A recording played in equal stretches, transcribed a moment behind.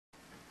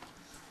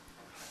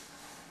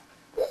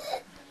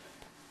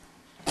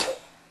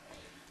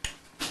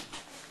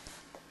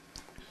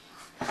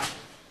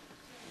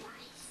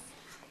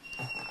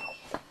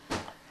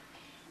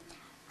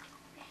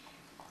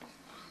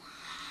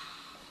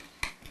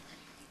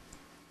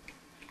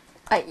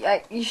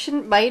You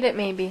shouldn't bite it,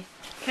 maybe.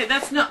 Okay,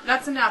 that's enough.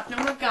 No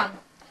more gum.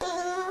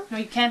 No,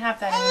 you can't have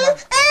that anymore.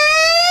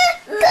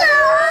 No,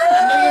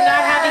 you're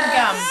not having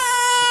gum.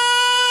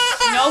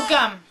 No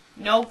gum.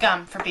 No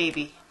gum for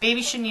baby.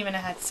 Baby shouldn't even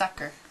have had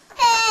sucker.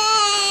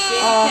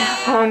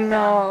 Oh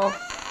no.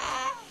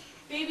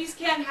 Babies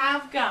can't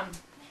have gum.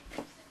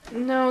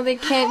 No, they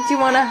can't. Do you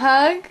want a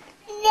hug?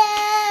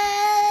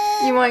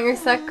 No. You want your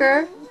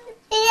sucker?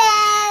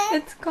 Yeah.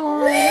 It's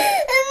gone.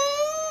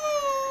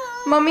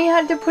 Mommy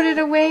had to put it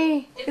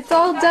away. It's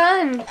all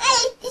done.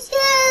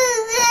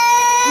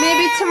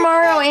 Maybe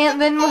tomorrow Aunt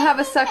Lynn will have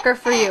a sucker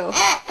for you. We'll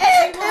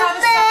have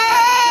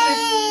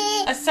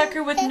a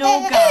sucker with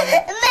no gum.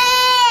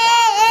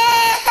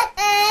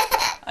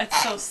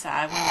 It's so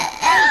sad.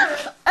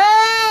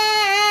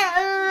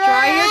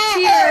 Dry your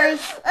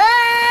tears.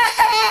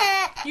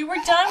 You were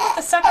done with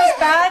the sucker's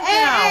bad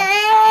now.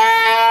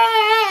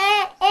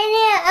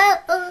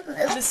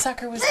 The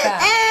sucker was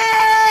bad.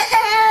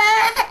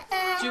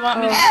 Do you want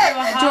me to do a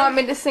hug? Do you want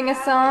me to sing a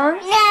song?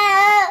 No.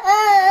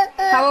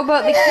 How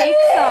about the cake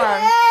song?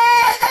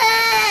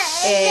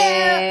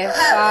 If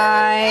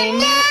I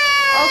knew...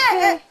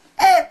 Okay.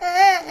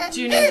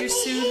 Do you need your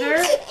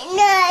soother?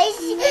 No,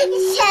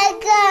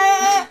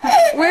 sugar.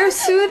 Where's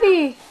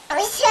Soothie?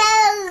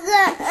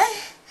 Sugar.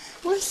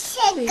 Where's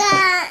Sugar.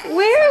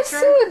 Where's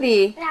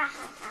Soothie?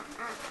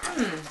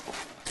 Do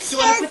you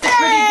want to put the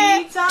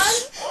pretty beads on?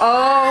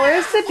 Oh,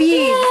 where's the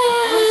beads?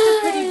 Where's the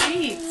pretty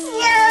beads?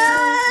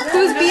 No.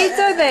 Whose beads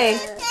are they?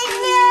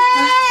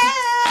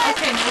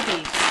 Okay, no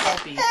beads. No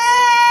beads.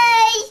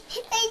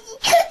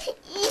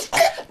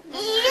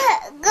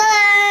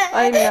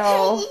 I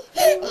know.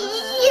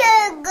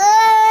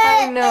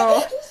 I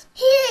know.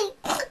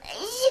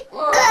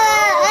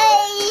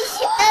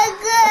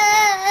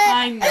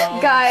 I know.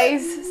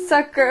 Guys,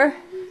 sucker.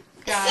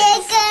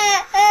 Guys,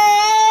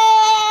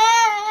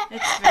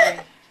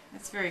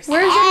 it's very sad.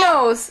 Where's your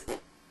nose?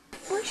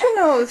 Where's your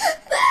nose?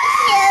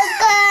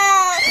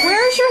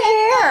 Where's your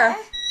hair?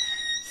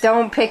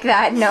 Don't pick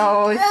that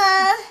nose.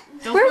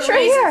 Don't Where's put your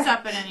hair? raisins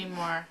up it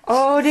anymore.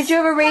 Oh, did you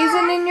have a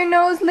raisin in your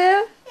nose,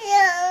 Liv?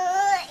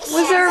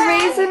 Was there a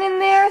raisin in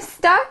there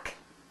stuck?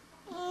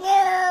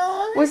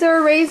 No. Was there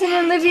a raisin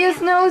in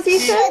Olivia's nose,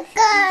 Ethan?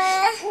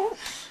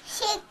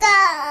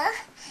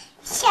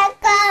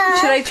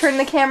 Should I turn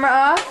the camera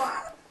off?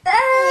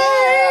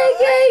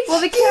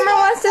 Well, the camera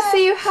wants to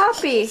see you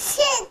happy.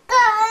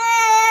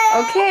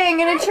 Okay, I'm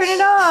going to turn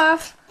it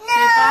off. Say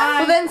bye.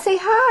 Well, then say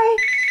hi.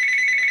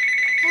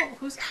 Oh,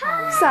 who's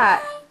calling? Who's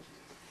that?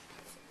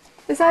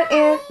 Is that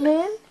Aunt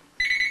Lynn?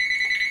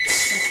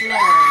 It's Lauren.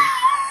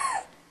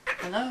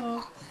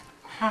 Hello.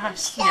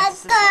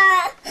 Yes,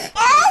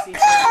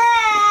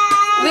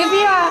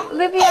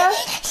 Olivia.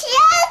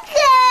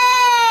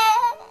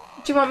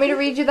 Do you want me to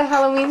read you the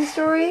Halloween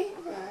story?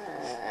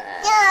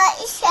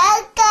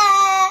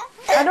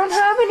 I don't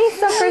have any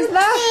suckers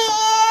left.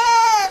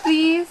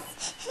 Please.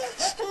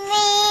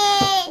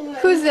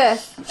 Who's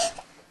this?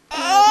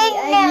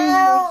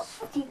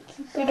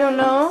 You don't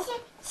know?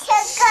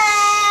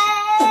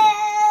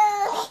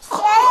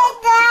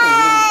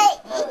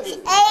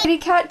 Kitty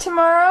cat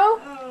tomorrow?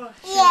 Oh,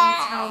 she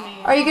didn't tell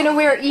me. Are you gonna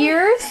wear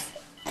ears?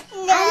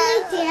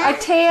 A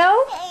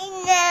tail?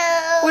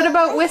 What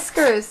about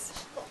whiskers?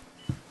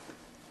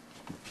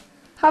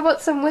 How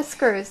about some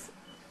whiskers?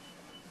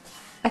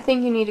 I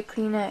think you need a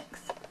Kleenex.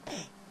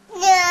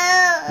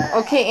 No.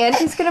 Okay,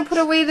 Auntie's gonna put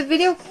away the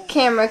video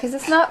camera because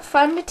it's not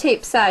fun to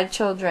tape sad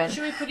children.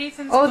 Should we put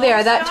Ethan's Oh,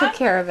 there, that clothes took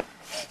care of it.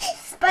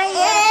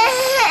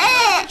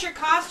 Put your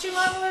costume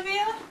on,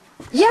 Olivia?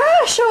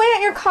 Yeah, show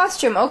Aunt your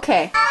costume.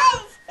 Okay.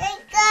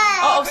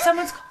 Oh,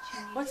 someone's...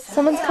 What's that?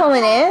 Someone's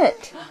calling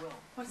Aunt.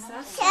 What's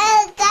that?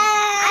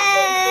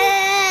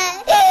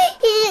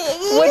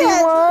 What do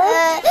you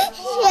want?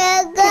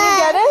 Can you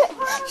get it?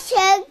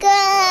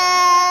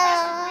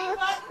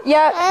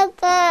 Yeah.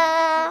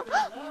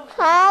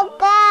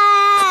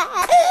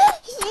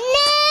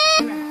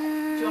 Do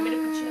you want me to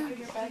put you up in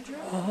your bedroom?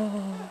 Do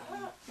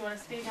you want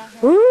to stay down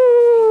here?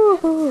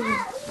 Ooh.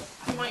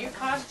 You want your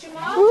costume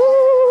on?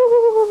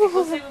 Ooh.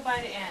 We'll say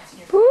goodbye to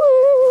Aunt. Ooh.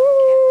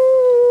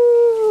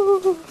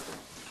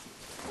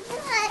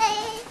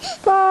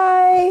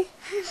 Bye.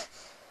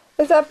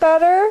 Is that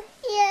better?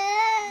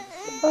 Yeah.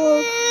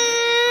 Oh.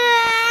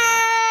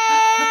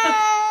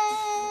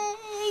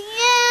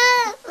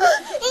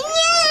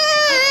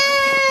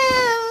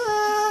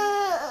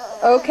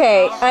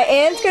 Okay,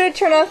 Aunt's gonna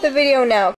turn off the video now.